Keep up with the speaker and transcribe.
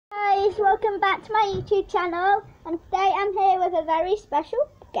guys, welcome back to my YouTube channel, and today I'm here with a very special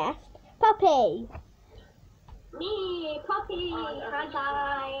guest, Poppy. Me, Poppy. Hi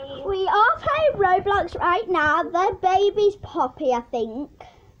guys. We are playing Roblox right now. The baby's Poppy, I think.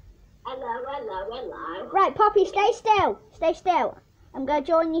 Hello. Right, Poppy, stay still. Stay still. I'm going to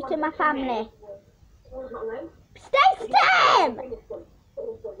join you to my family. Stay still!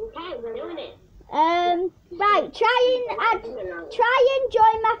 Okay, we're doing it. Right, try and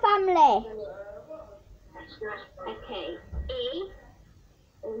join my family. Okay, E,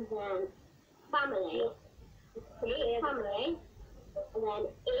 and then family. Family, and then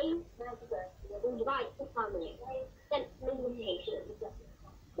E, invite to family. Then invitation.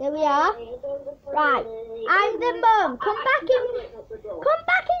 Here we are. Right, I'm the mum. Come back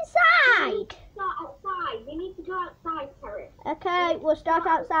inside. Start outside. We need to go outside, Terry. Okay, we'll start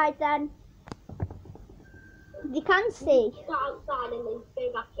outside then. You can see. Start outside and then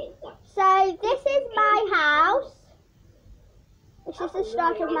go back in. So this is my house. This is the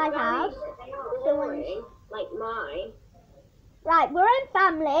start of my house. Like mine. Right, we're in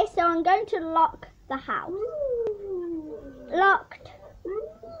family, so I'm going to lock the house. Locked.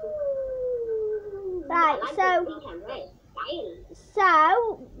 Right,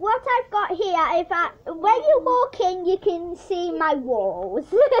 so what I've got here is that when you walk in, you can see my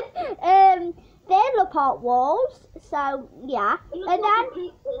walls. They look like walls, so yeah. And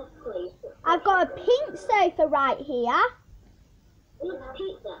then I've got a pink sofa right here.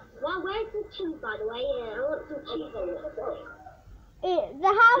 Pizza. Well, where's the cheese, by the way? Yeah, I want some cheese on it. The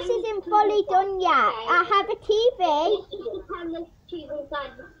house isn't fully done yet. I have a TV.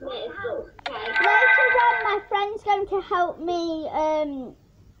 Later on, my friend's going to help me.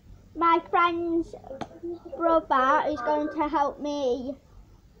 My friend's brother is going to help me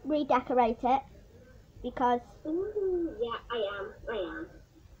redecorate it because. Yeah, I am.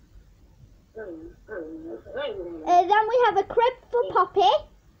 Then we have a crib for Poppy.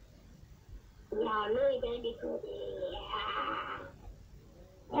 Yeah, I'm really gonna be cool.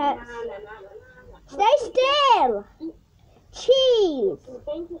 Stay still. Cheese.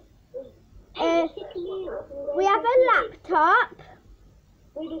 We have a laptop.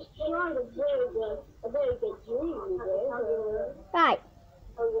 We just tried a very good dream. Right.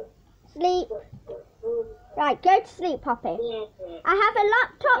 Sleep. Right, go to sleep, Poppy. I have a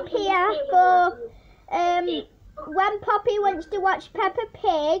laptop here for when Poppy wants to watch Peppa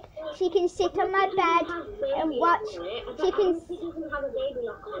Pig, she can sit on my bed and watch. She can. It doesn't have a baby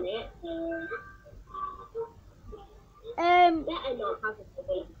lock on it. Better not have a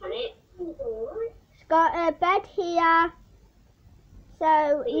baby on it. It's got a bed here.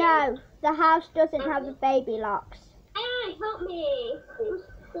 So no, the house doesn't have a baby locks. Hey, help me!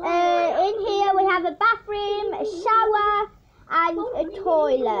 In here we have a bathroom, a shower, and a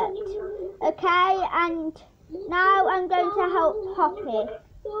toilet. Okay, and now I'm going to help Poppy.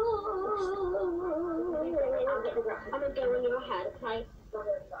 I'm going to go on your head, okay?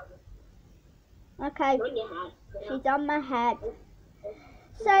 Okay, On your head. she's on my head.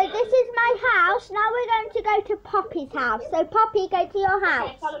 So this is my house. Now we're going to go to Poppy's house. So Poppy, go to your house.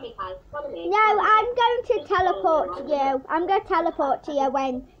 Okay, follow me, guys. Follow me. No, I'm going to teleport to you. I'm going to teleport to you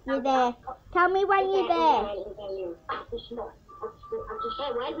when you're there. Tell me when you're there. Hey,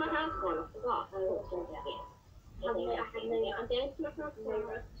 where's my house gone? I forgot. I'm going to my house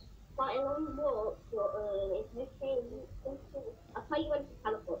now. Quite a long walk, but it's okay. I'll tell you when to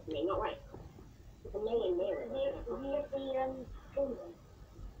teleport to me, not right. There's a million mirrors.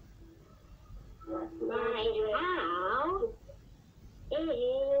 My house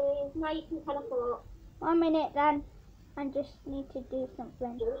is now you can teleport. 1 minute then. I just need to do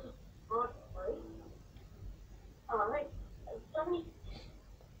something. Alright.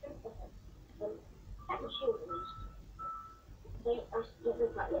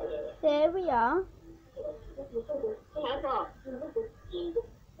 There we are.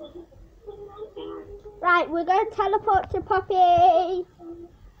 Right, we're going to teleport to Poppy.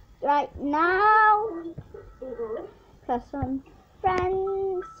 Right now. Press on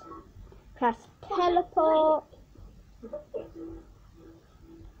friends. Press teleport.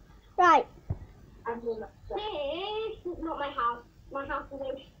 Right. This is not my house. My house is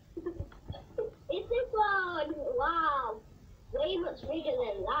over. It's this one. Wow. Way much bigger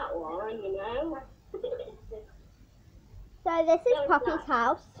than that one, you know. So this is Poppy's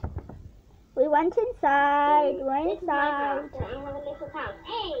house. We went inside. We're This is my house. inside. I have a little house.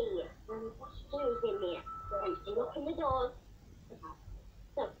 Hey! Who's in here? And look in the door.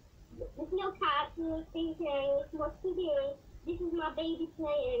 So, this is your cat. This is what to do. This is my baby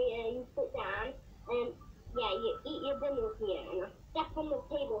play area. You sit down. And yeah, you eat your dinner here. step on the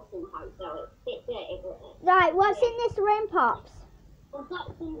table sometimes, so it's a bit dirty, but Right, what's in this room, Pops? I've got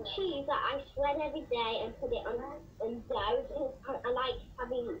some cheese that I shred every day and put it on dough. I like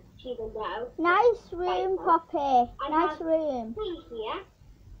having cheese and dough. Nice room, Poppy. I Nice have room. tea here,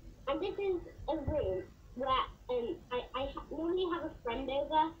 and this is a room where I normally have a friend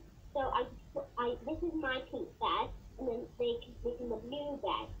over, so this is my pink bed, and then they can sleep in the blue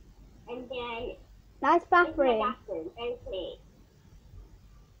bed, and then Nice this is my bathroom. bathroom, very clean.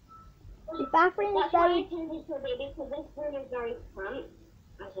 The bathroom is That's why I very... turned into a baby, because this room is very cramped,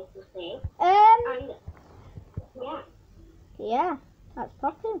 as you can see. And yeah, Yeah, that's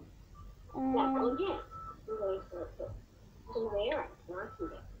Poppy. that's all it. I'm going to put some rare extra in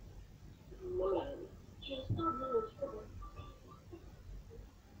it.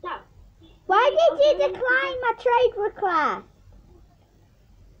 So, Why did you decline my trade request?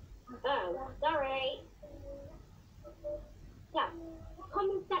 oh, sorry. So,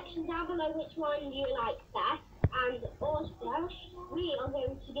 comment section down below which one you like best, and also we are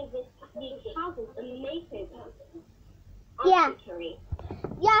going to give these houses a makeover. Yeah.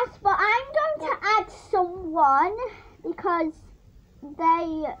 Yes, but I'm going to add someone because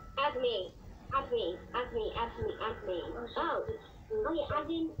they... Add me. Oh,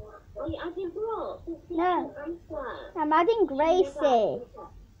 you're adding Brooke? No. Answer. I'm adding Gracie.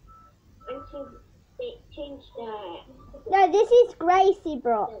 And she changed No, this is Gracie,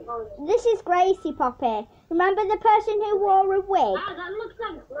 bro. This is Gracie, Poppy. Remember the person who wore a wig? Ah, that looks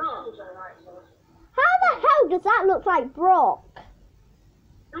like Brooke. How the hell does that look like Brooke?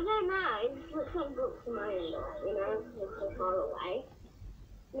 I don't know. It looks like Brooke to my in-law, you know, it's so far away.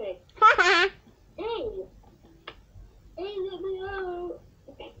 No. Haha. Hey, let me go.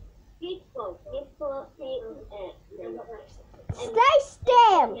 Okay. Beautiful. Stay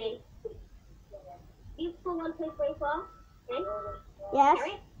still. Okay. Beautiful 1, 2, 3, 4. Okay. Yes.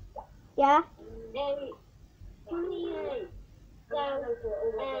 Harry? Yeah. Can we go to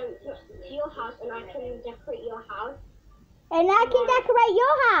your house and I can decorate your house And I can decorate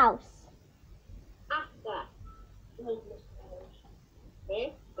your house. after?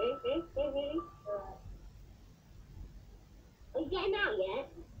 Are you getting out yet?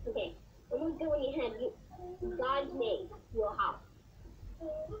 Okay. I'm gonna go in your head. You guide me to your house.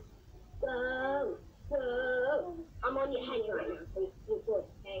 Go. I'm on your head right now, so you're good,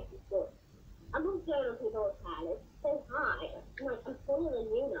 okay? You're good. I'm not going on people's head. It's so high. I'm taller than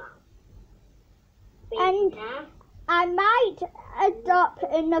you now. And I might adopt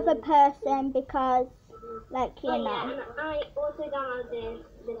another person because, like, you know. Yeah, and I also downloaded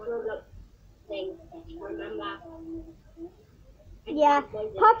this Roblox thing, remember? Yeah,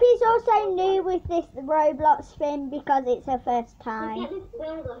 Poppy's also new with this Roblox thing because it's her first time. Get this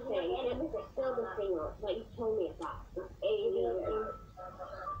builder thing up, like you told me about.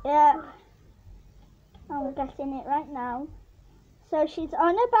 Yeah, I'm getting it right now. So she's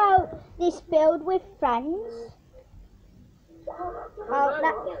on about this build with friends. Oh,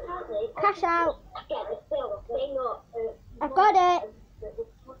 cash out. Get this builder thing up. I got it.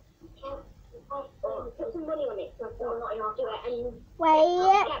 Put some money on it so I can do it and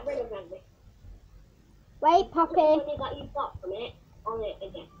Wait. get rid of everything. Wait, Put the Poppy. money that you got from it on it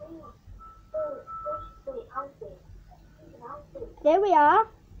again. There we are.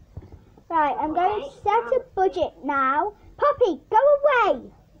 Right, I'm going to set a budget now. Poppy, go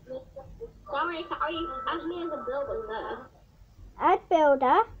away. Sorry, ask me as a builder first. Add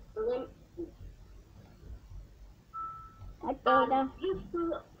builder. And then Add builder.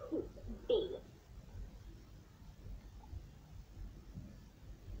 beautiful B.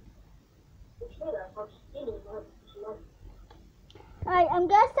 Right, I'm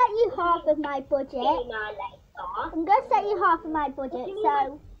going to set you half of my budget. I'm going to set you half of my budget.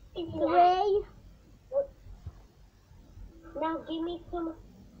 So, 3. Now give me some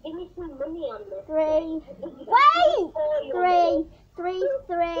money on this. 3. Wait! 3,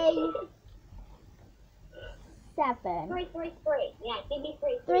 7. 3. Yeah, give me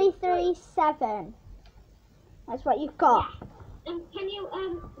 3. 3, 7. That's what you've got. Yeah. Can you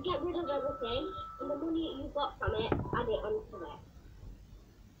get rid of everything and the money you got from it, add it onto it.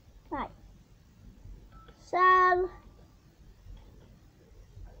 Right. So,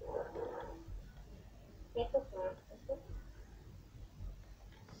 Yes, this one.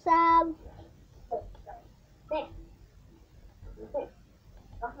 so, This.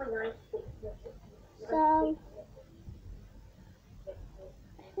 That's a nice so.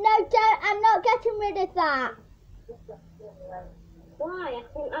 No, don't. I'm not getting rid of that. Why? I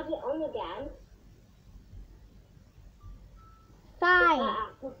can add it on again. Fine.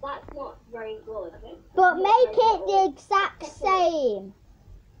 Because that's not very good. But make it the exact same.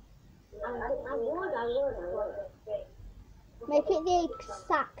 I would. Make it the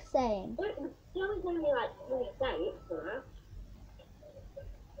exact same. It's only like 3 cents, huh?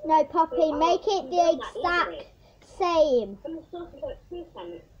 No, Poppy, make it the exact same. And the sauce is like 2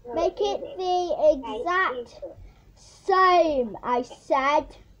 cents. Make it the exact same, I said.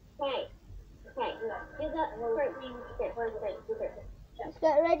 Okay. Do that. Let's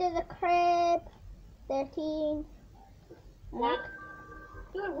get rid of the crib. 13. Now,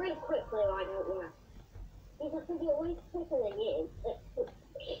 do it really quickly, why don't you? Because I can do it way quicker than you.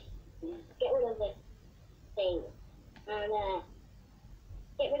 Get rid of this thing. And,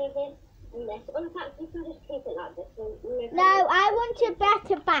 get rid of this and this. In fact, you can just keep it like this. No, I want a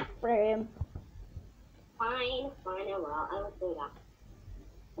better bathroom. Fine, I will do that.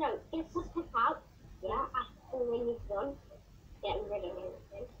 So, get the pick out. Yeah, after when you've done, get rid of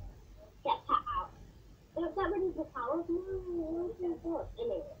everything. Get that out. Don't get rid of the towels. No,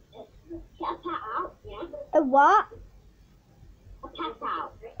 anyway, get a pet out, yeah? A what? A pet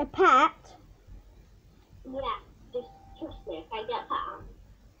out. A pet? Yeah, just trust me, okay, get a pet out.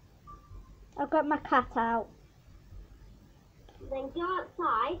 I've got my cat out. Then go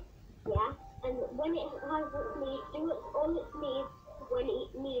outside, yeah, and when it has its needs, do it all its needs when it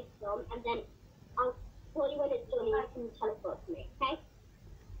needs them, and then I'll tell you when it's done and you can teleport to me, okay?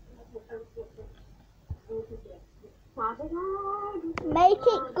 Make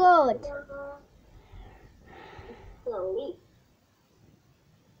it good. Slowly.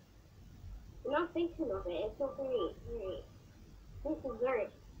 I'm not thinking of it, it's not very. This is very.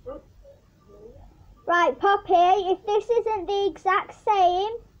 Right, Poppy, if this isn't the exact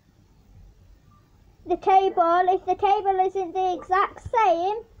same, if the table isn't the exact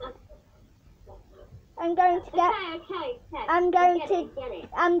same, I'm going to get, Okay.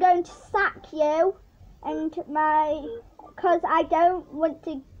 I'm going to sack you, and because I don't want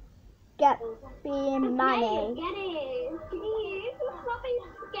to get being money. Get it. Please, it's nothing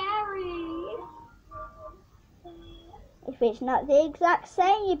scary. If it's not the exact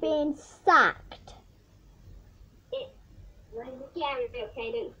same, you're being sacked. It's scary,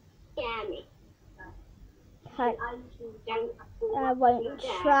 okay? Don't scare me. Okay. I won't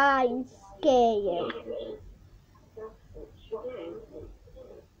try and scare you.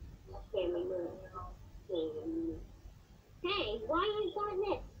 Hey, why are you doing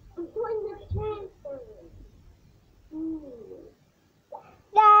this? I'm doing this transfer.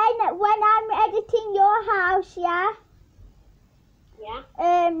 Then, when I'm editing your house, yeah? Yeah?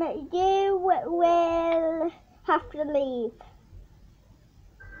 You will have to leave.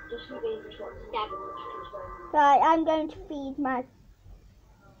 Right, I'm going to feed my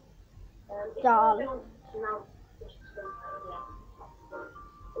doll.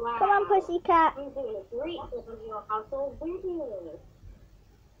 Wow. Come on, pussycat. I'm doing a great job on your household video.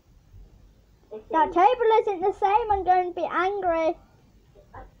 That table isn't the same. I'm going to be angry.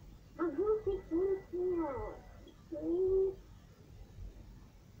 I'm going to here. Please.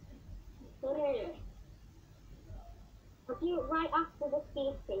 There. I'll do it right after the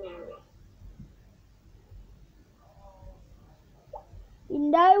feasting area. You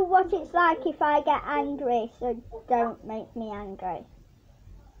know what it's like if I get angry, so don't make me angry.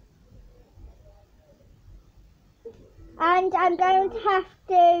 And I'm going to have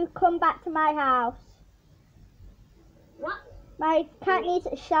to come back to my house. What? My cat needs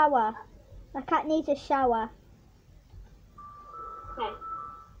a shower. My cat needs a shower. Okay.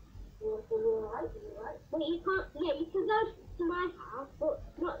 Well, you can't, yeah, you can go to my house, but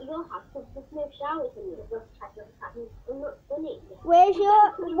not your house, because there's no showers in it. I'm not in it yet. Where's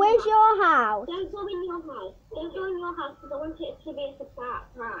your house? Don't go in your house. Don't go in your house, because I want it to be a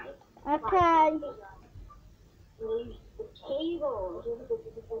surprise. Okay. Use the table.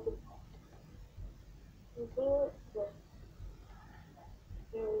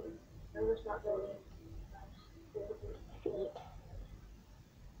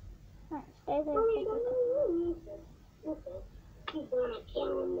 Right, stay there. He's gonna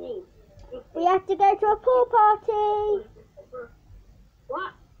kill me. We have to go to a pool party.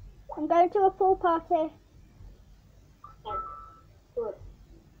 What? I'm going to a pool party. Good.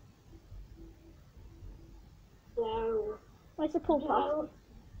 So, Where's the pool party?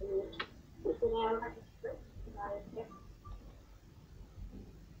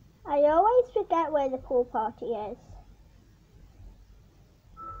 I always forget where the pool party is.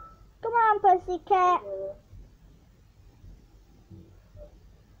 Come on, pussycat.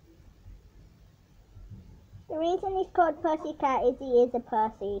 The reason he's called Pussycat is he is a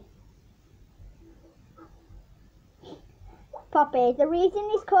pussy. Poppy, the reason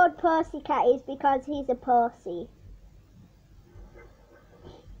he's called Pussycat is because he's a pussy.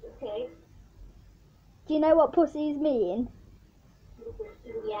 Okay. Do you know what pussies mean?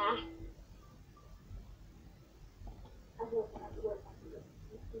 Yeah.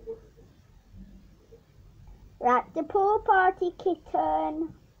 Right, the pool party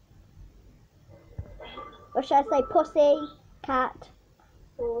kitten. Or should I say pussy cat?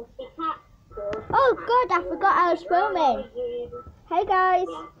 Pussycat. Oh God, I forgot I was filming. Hey guys,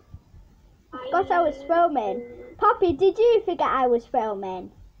 I forgot I was filming. Poppy, did you forget I was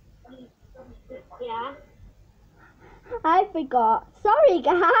filming? Yeah. I forgot. Sorry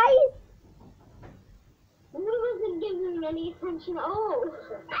guys. I wasn't giving him any attention at all.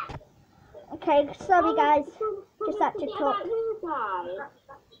 Okay, sorry guys. Just had to talk. About you guys.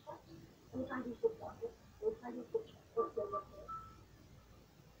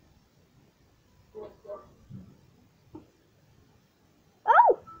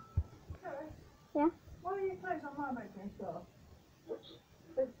 Oh! Yeah. Why are you close on my bedroom door?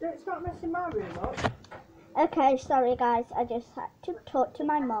 Don't start messing my room up. Okay, sorry guys. I just had to talk to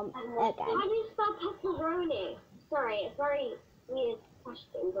my mum again. How do you spell pepperoni? Sorry, it's a very weird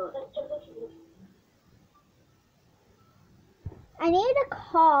question, but... I need a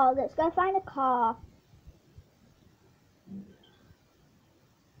car. Let's go find a car.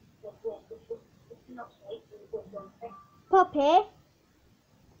 Poppy,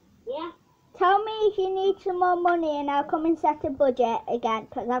 Yeah? tell me if you need some more money and I'll come and set a budget again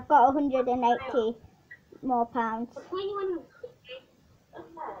because I've got 180 more pounds. I'll tell you when...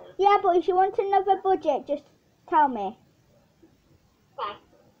 Yeah, but if you want another budget, just tell me. Okay.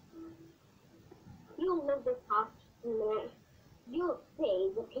 You'll love this house in a minute. You'll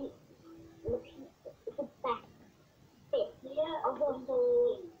see the pizza. It's the best bit of the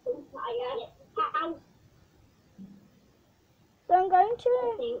whole entire house. So I'm going I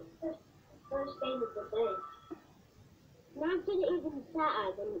to... think. First thing of the day. Now it's even better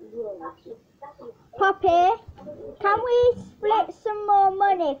than yours. Poppy, can we split some more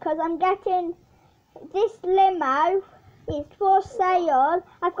money? Because I'm getting this limo. It's for sale.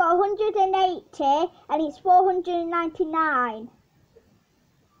 I've got 180 and it's 499.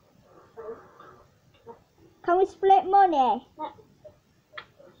 Can we split money? No,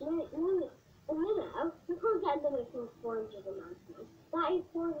 you can't get them from 499. That is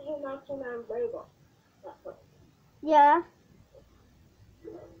 499 robots. That's what. Yeah.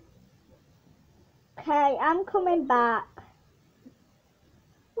 Okay, I'm coming back.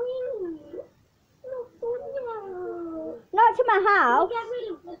 Not to my house. Get rid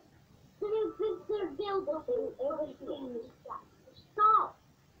of the builder thing over here. Stop!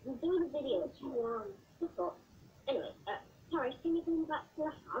 Do the video. Anyway, sorry, can you come back to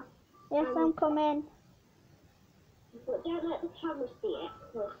the house? Yes, I'm coming. But don't let the camera see it,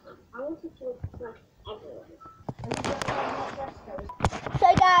 because I want you to express everyone. So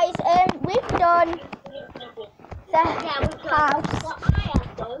guys, we've done the house. What I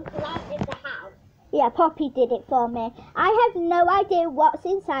have done, because I did the house. Yeah, Poppy did it for me. I have no idea what's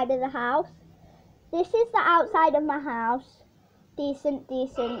inside of the house. This is the outside of my house. Decent.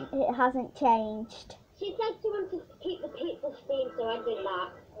 It hasn't changed. She said she wanted to keep the pizza steam, so I did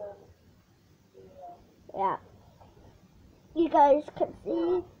that. Yeah. You guys can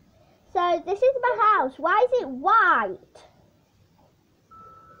see. So this is my house. Why is it white?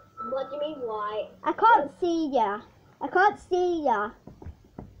 What do you mean white? I can't see ya.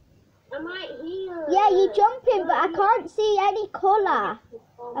 I'm right here. Yeah, you're jumping, but I can't see any colour.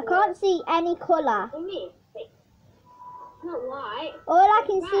 I can't see any colour. What do you mean? It's not white. All I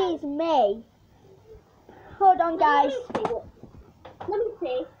can see is me. Hold on, guys. Let me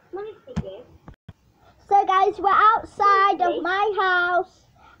see you. So, guys, we're outside of my house.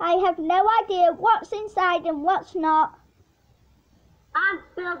 I have no idea what's inside and what's not. I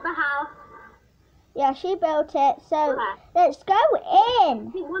built the house. Yeah, she built it. So, Okay. let's go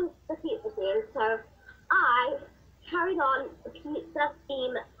in. She wants the pizza theme, so I carried on the pizza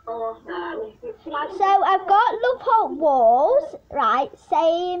theme for her. So, I've got loophole walls, right?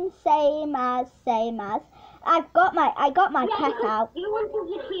 Same as. I got my pet out. You wanted to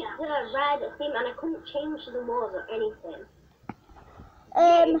keep the red theme, and I couldn't change the walls or anything.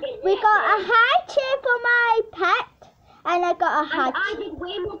 We got a high chair for my pet, and I got a high And I chair. did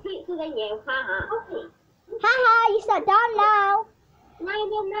way more pizza than you. Haha. Haha, you sat down now.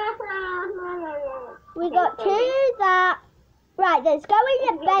 We got two that. Right, let's go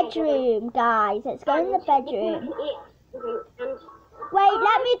in the bedroom, guys. Let's go in the bedroom. Wait,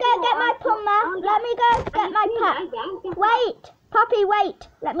 let me go get my puma. Let me go get my pet. Wait, Poppy, wait.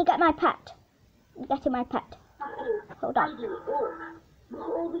 Let me get my pet. I'm getting my pet. Hold on. Look at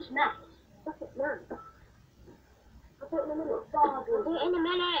all this mess. Look at that. I'll do it in a minute. I'll do it in a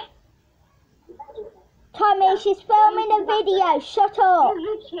minute. Tommy, she's filming a video. Shut up.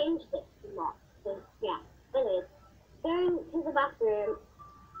 You changed it a lot. So, yeah. Anyways, going to the bathroom.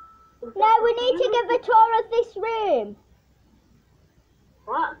 No, we need to give a tour of this room.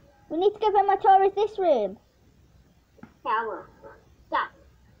 What? We need to give him a tour of this room. Shower. Stop.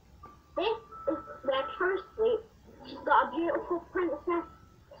 This is where Kara sleeps. She's got a beautiful princess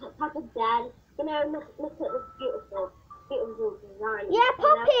type of bed. You know, look at this beautiful design. Yeah,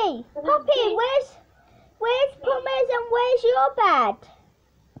 Poppy. Poppy, where's Pummers and where's your bed?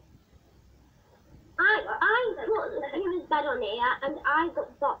 I put his bed on here and I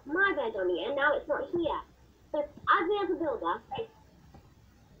got my bed on here and now it's not here. So I've been able to build her.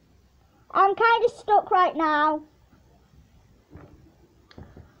 I'm kind of stuck right now.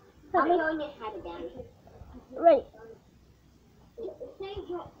 I'll be on your head again. Right. Say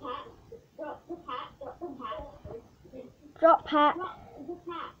drop pat, drop the pat, drop the pat. Drop hat. Drop the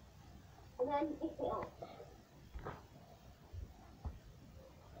pat. And then pick it up.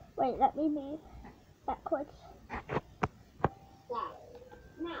 Wait, let me move backwards. There.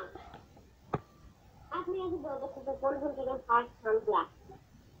 Now, I've been able to build it because there's 105 pounds left.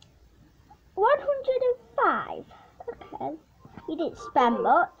 105. Okay. You didn't spend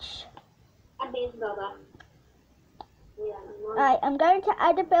much. I've been able to build it. Right, I'm going to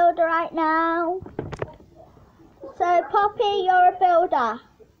add a builder right now. So, Poppy, you're a builder.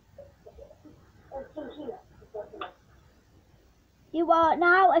 You are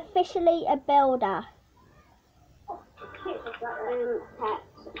now officially a builder.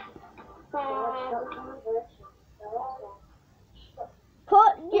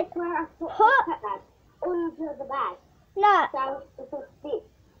 Under the bed. No. So it's a stick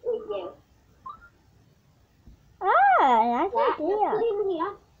with you. Ah, nice Yeah, idea. put him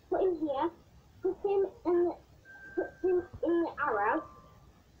here. Put him here. Put him in the arrow.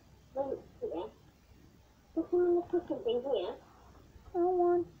 Then here. Put him in the cooking thing here. Come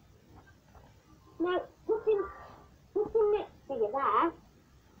on. Now put him next to you there.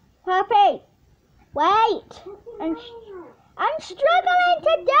 Poppy, wait. Put him I'm, there. I'm struggling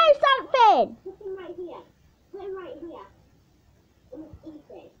to do something. Put him right here. Put him right here. In the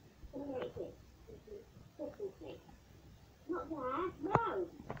eating. Put him right here. Cooking thing. Not there. No.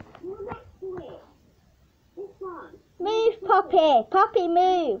 You're next to it. This one. Move, Poppy. Poppy,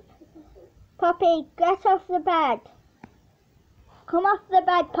 move. Poppy, get off the bed. Come off the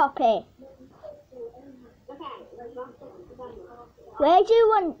bed, Poppy. Okay.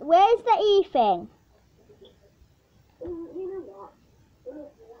 Where's the E thing? You know what?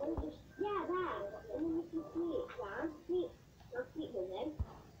 Yeah, there. And then you can sleep, right? Sleep. I'll sleep with him.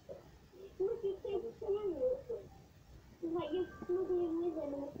 Look, you sleep with him. It's like you're sleeping with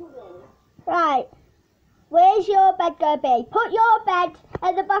him in the cupboard. Right. Where's your bed gonna be? Put your bed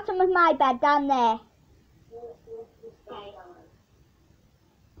at the bottom of my bed down there. Okay.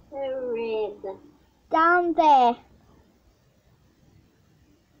 Red. Down there.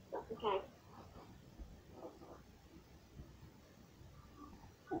 Okay.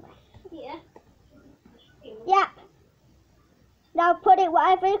 Here. Yep. Now put it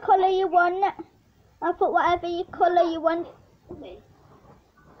whatever colour you want. I'll put whatever colour you want. Okay.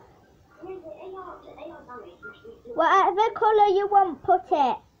 Whatever colour you want, put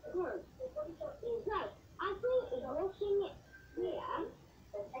it. So, I think it's looking here.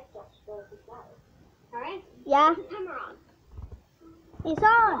 Alright? Yeah. Put the camera on. It's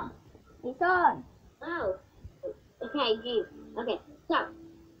on. It's on. Oh. Okay, you. Okay, so,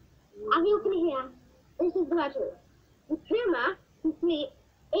 as you can hear, this is the bedroom. The camera can sleep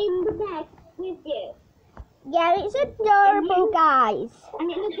in the bed with you. Yeah, it's adorable, guys.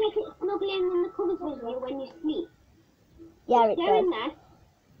 And it looks like it's snuggling in the covers with you when you sleep. Yeah, it Go in does. there,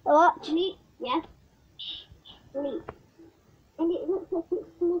 Watch. sleep, yes, sleep. And it looks like it's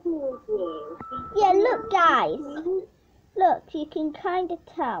snuggling with you. Yeah, look, guys. Look, you can kind of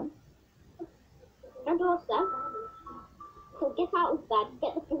tell. And also, so get out of bed,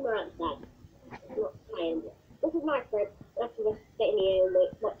 get the camera outside. Not tired. This is my crib. Let's just sit in here and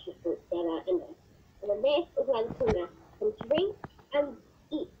watch your food together. And then this is where the camera can drink and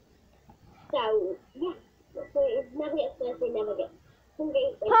eat. So, yeah. So it never gets thirsty, never gets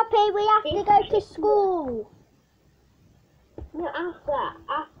hungry. Poppy, we have to go to school. No,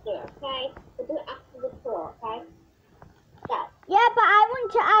 after, okay? We'll do it after the tour, okay? So, Yeah, but I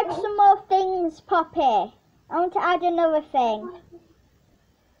want to add some more things, Poppy. I want to add another thing.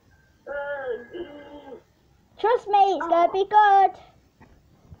 Trust me, it's going to be good.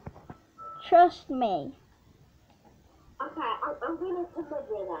 Trust me. Okay, I'm going to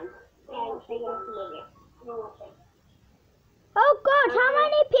Bolivia then. Yeah, so you're going to Bolivia. Oh God, how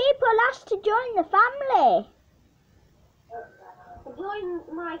many people asked to join the family? Join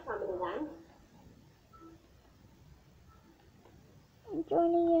my family then. I'm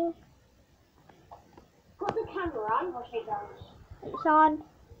joining you. Put the camera on. It's on.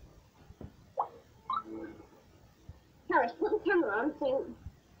 Paris, put the camera on so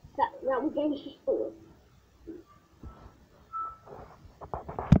that we're going to school.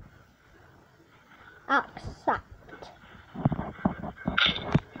 Accept.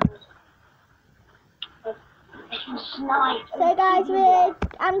 So guys,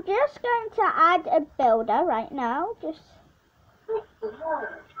 I'm just going to add a builder right now. Just Put the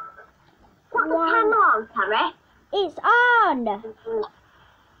camera on, Paris. it's on.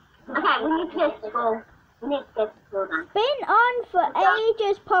 Okay, we need to go to school. We need to go to school then. Been on for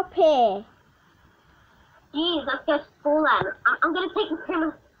ages, Poppy. Jeez, let's go to school then. I'm going to take the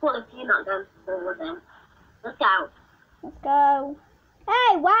camera to school if you're not going to school with him. Let's go. Let's go.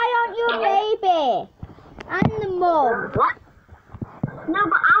 Hey, why aren't you a baby? And the mum. What? No,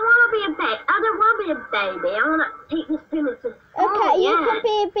 but I want to be a baby. I don't want to be a baby. I want to take the students to school. Okay, you yeah. can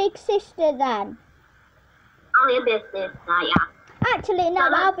be a big sister then. I'll be a business, yeah. Actually, no,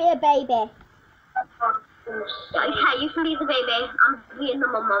 I'll be a baby. Okay, you can be the baby. I'm being the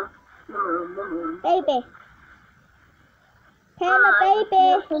mum. Baby. Hey, my baby.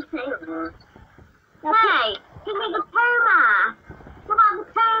 Now, Hey, give me the puma. What about the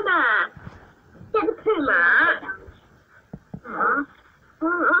puma? Get the puma. Oh,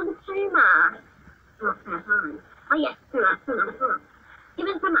 the puma. Okay, fine. Oh, yes, puma. Give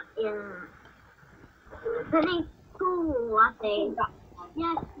me puma. Yeah. That needs school, I think.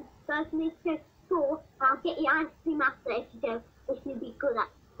 Yes, does need to school. I'll get your ice cream after if you be good at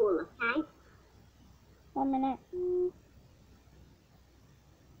school, okay? 1 minute.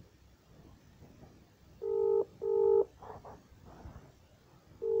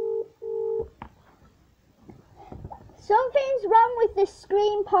 Something's wrong with the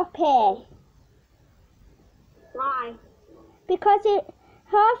screen, Poppy. Why? Because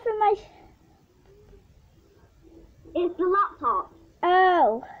half of my... It's the laptop.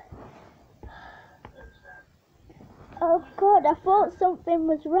 Oh. Oh God, I thought something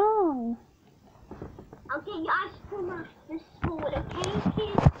was wrong. I'll get your ice cream after school, okay,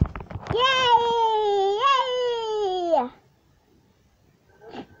 kids? Yay! Yay!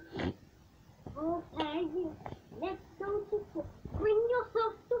 Okay, let's go to school. Bring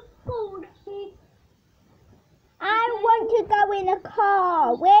yourself to school, kids. I want to go in a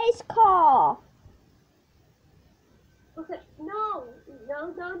car. Where's car? Okay, no.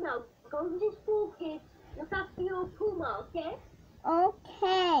 Go to school, kids. Look after your puma, okay?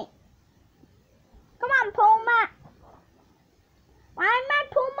 Okay. Come on, Puma. Why is my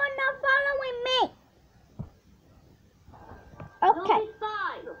Puma not following me? Okay. You'll be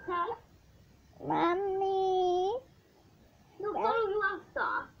fine, okay? Mommy. No, follow you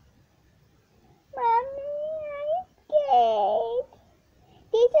after. Mommy, I'm scared.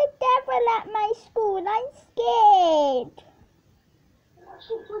 There's a devil at my school. I'm scared.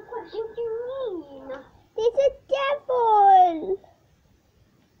 What do you mean? There's a devil.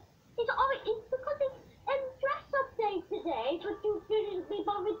 It's because it's dress up day today, but you didn't be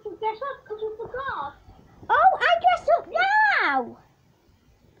bothered to dress up because you forgot. Oh, I dress up now.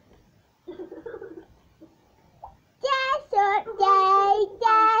 Dress up day,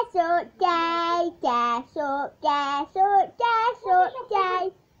 dress up day, dress up, dress up, dress up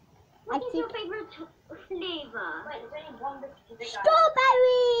day. What is your favorite flavor?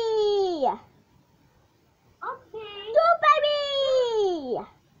 Strawberry. Okay. Strawberry.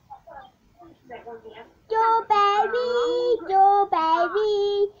 Strawberry, strawberry,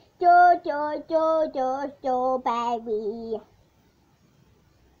 strawberry,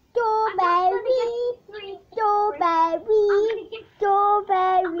 strawberry,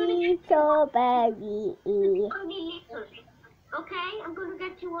 strawberry, strawberry. Only little. Okay, I'm gonna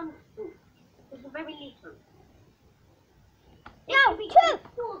get you one scoop. It's very little. No, two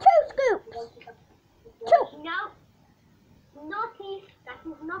scoops. Two. No, naughty. That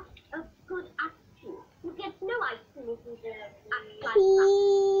is not a good attitude. You get no ice cream if you act like that.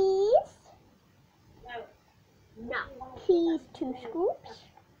 Please. No. Please 2 scoops.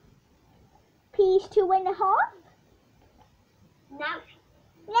 Please 2.5. No.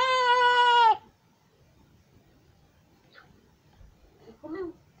 No. I'm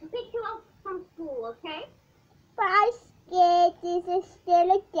coming to pick you up from school, okay? But I'm scared there's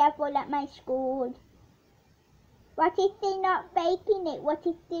still a devil at my school. What if they're not faking it? What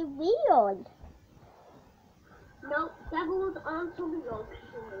if they're real? No, devils aren't coming up.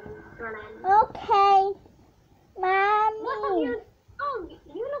 Okay. What have Mommy. you? Oh,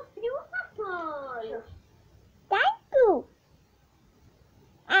 you look beautiful. Thank you.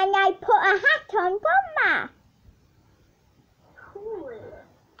 And I put a hat on Mama. Cool.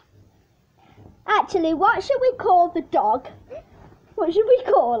 Actually, what should we call the dog? What should we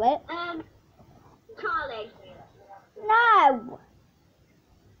call it? Charlie. No.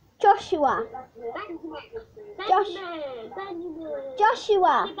 Joshua. Benjamin. Josh- Benjamin.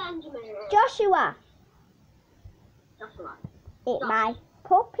 Joshua. Benjamin. Joshua. Joshua. It's my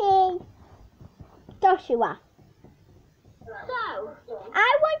puppy. Joshua. So,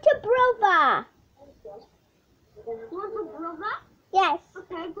 I want a brother. you want a brother? Yes.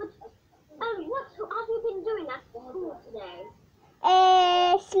 Okay, but what have you been doing at school today?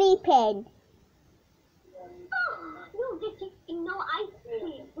 Sleeping. You're getting no ice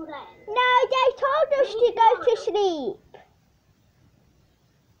cream today. No, they told us to go to sleep.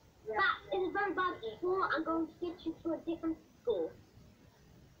 That is a very bad school. I'm going to get you to a different school.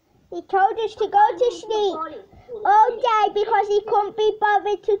 He told us to go to sleep all day because he couldn't be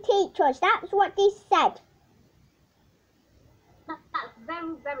bothered to teach us. That's what they said. That's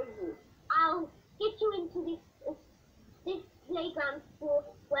very, very rude. I'll get you into this playground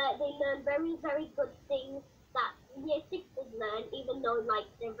school where they learn very, very good things that year sixes learn, even though like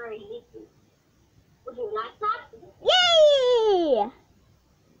they're very little. Would you like that? Yay!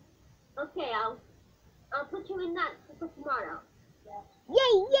 Okay, I'll put you in that for tomorrow.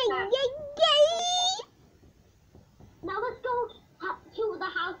 Yay, yay, yay, yay! Now let's go to the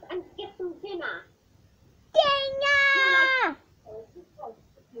house and get some dinner. Dinner!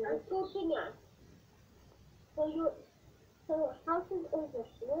 Let's go dinner. So house is over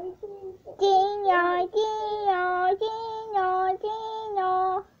here. Dinner, dinner, dinner,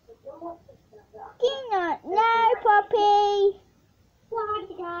 dinner. Dinner. No, Poppy.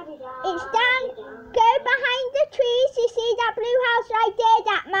 It's down. Go behind the trees. You see that blue house right there?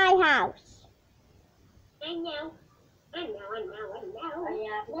 That's my house. I know.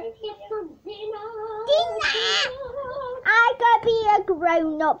 Let's get some dinner. Dinner! I gotta be a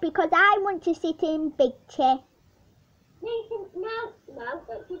grown up because I want to sit in big chair. Nathan, no,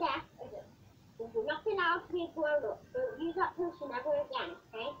 don't do that. You're not allowed to be a grown up. Don't use that person ever again,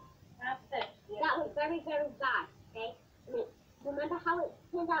 okay? That was very, very bad, okay? Remember how it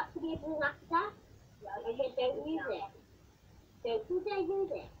turned out to be a disaster? I said don't use it. Don't you dare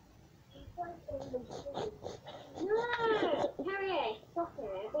use it. No! Harry, stop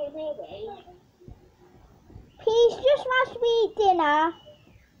it. Be a baby. Please just watch me eat dinner.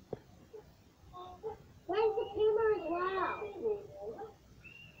 Where's the puma as well?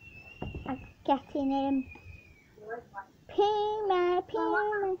 I'm getting him. Puma,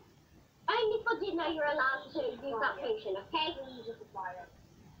 Puma. Only for dinner you're allowed to use that potion, okay?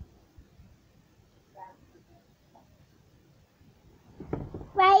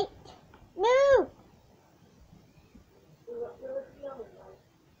 Right. Move.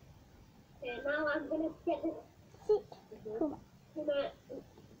 Okay, now I'm gonna get this Sit. Puma. puma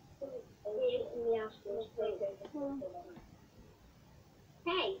in the house.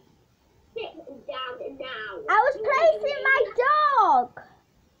 Hey, sit down now. I was placing my dog.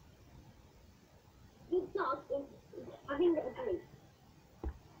 Your dog is having a drink.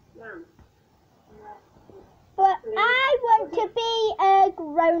 Now. But I want to be a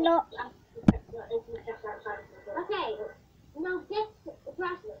grown up. Okay, now get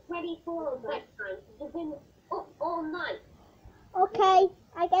dressed ready for bedtime. You've been up all night. Okay,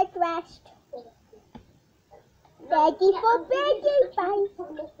 I get dressed. Ready for bedtime.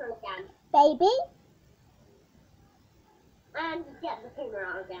 Baby? And get the puma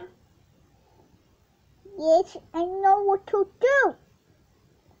out again. Yes, I know what to do.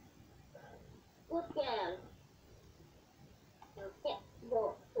 Good girl. Now get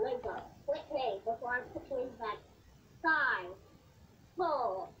your legs up quickly before I put you in bed. 5,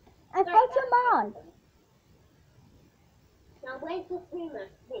 4. I've got them on. Now where's the puma?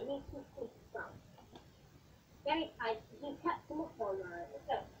 It needs to sleep from. Very tight. You kept them up all night. Let's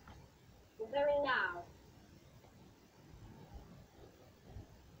go. Very loud.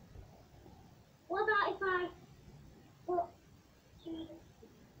 What about if I put you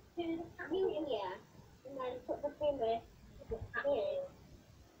here and then put the puma here?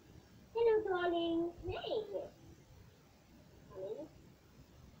 Hello, darling. Hey.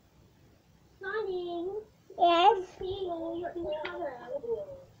 Darling. Yes. See you. You're in color.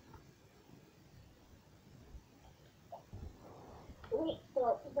 Wake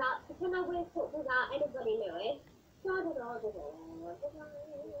up without, pretend I wake up without anybody knowing.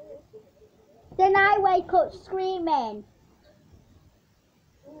 Then I wake up screaming.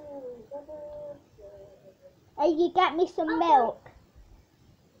 And you get me some milk.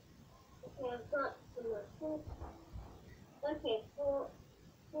 Okay, I've got some milk. Okay, for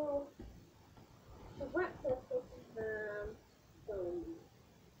breakfast, we can have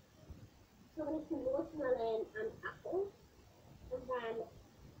some watermelon and apples, and then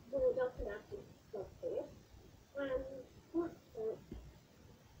the dog can have some dog food. And what's that?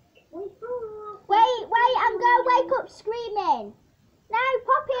 Wait, I'm gonna wake up screaming. No,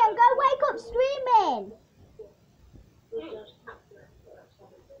 Poppy, I'm gonna wake up screaming.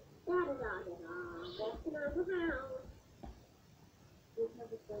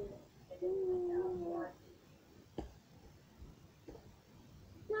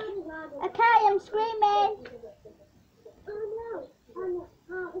 Okay, I'm screaming. Oh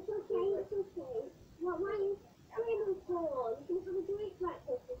no, it's okay. What are you screaming for? You can have a great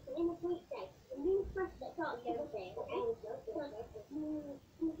breakfast and a great day. And you press the start of everything, okay?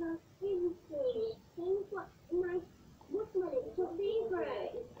 You have seriously, things what nice watermelon is your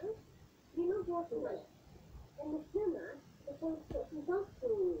favourite. You love watermelon. And the summer, the boys put some dog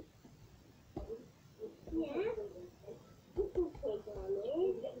food. Yeah? It's okay,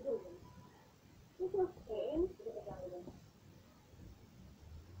 darling. It's okay.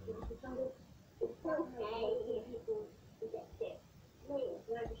 It's okay if you get sick.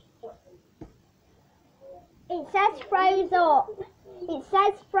 It says froze up. It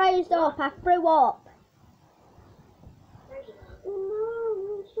says froze up. I threw up.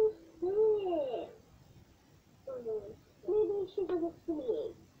 No, she's sick. Maybe she has a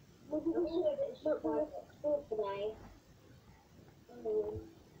sneeze. Maybe we should not go to school today.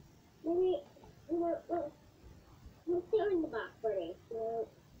 Maybe, we'll sit her in the back, Freddie. So,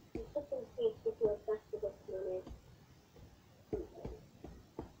 just in case she feels better this morning.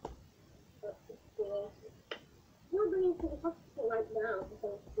 We'll bring her to the hospital right now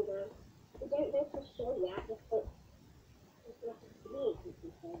because, we don't know for sure yet if it's like a sneeze or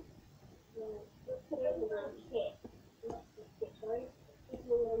something. We'll put her in the kit. Let's just get her.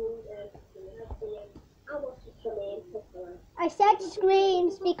 I'll watch it from me and put her. I said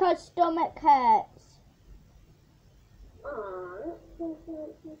screams because stomach hurts. Aww, that's so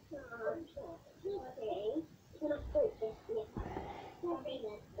okay. Can I fruit this? Yeah.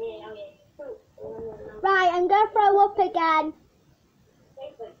 Right, I'm going to throw up again.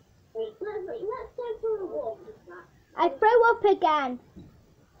 Let's go for a walk. I threw up again.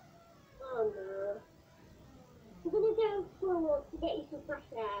 Oh no. We're going to go for a walk to get you some fresh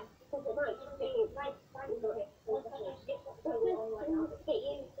air. Because it might just be right to get you some...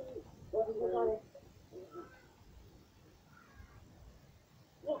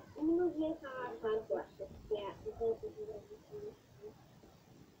 Yeah, you have had breakfast. Yeah,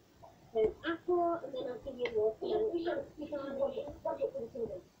 apple, and then I'll give you watermelon.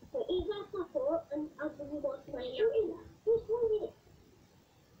 So eat that apple, and I'll give you watermelon. Who's doing it?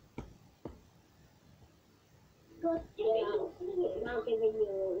 Good. Yeah, I'll give you... I'll give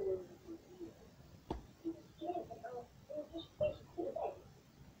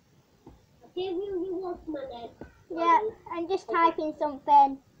you your watermelon. Yeah, I'm just typing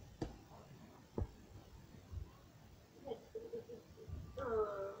something.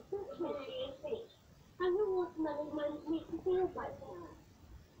 Have your watermelon makes you feel like that.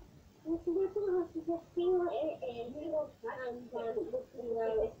 You can go to the hospital, see what it is, and look and know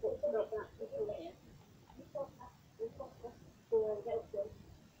if it's not that severe.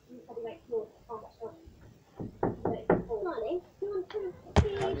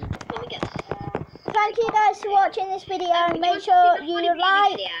 Thank you guys for watching this video, and make sure you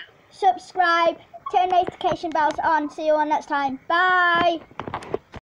like, subscribe, turn notification bells on. See you all next time. Bye.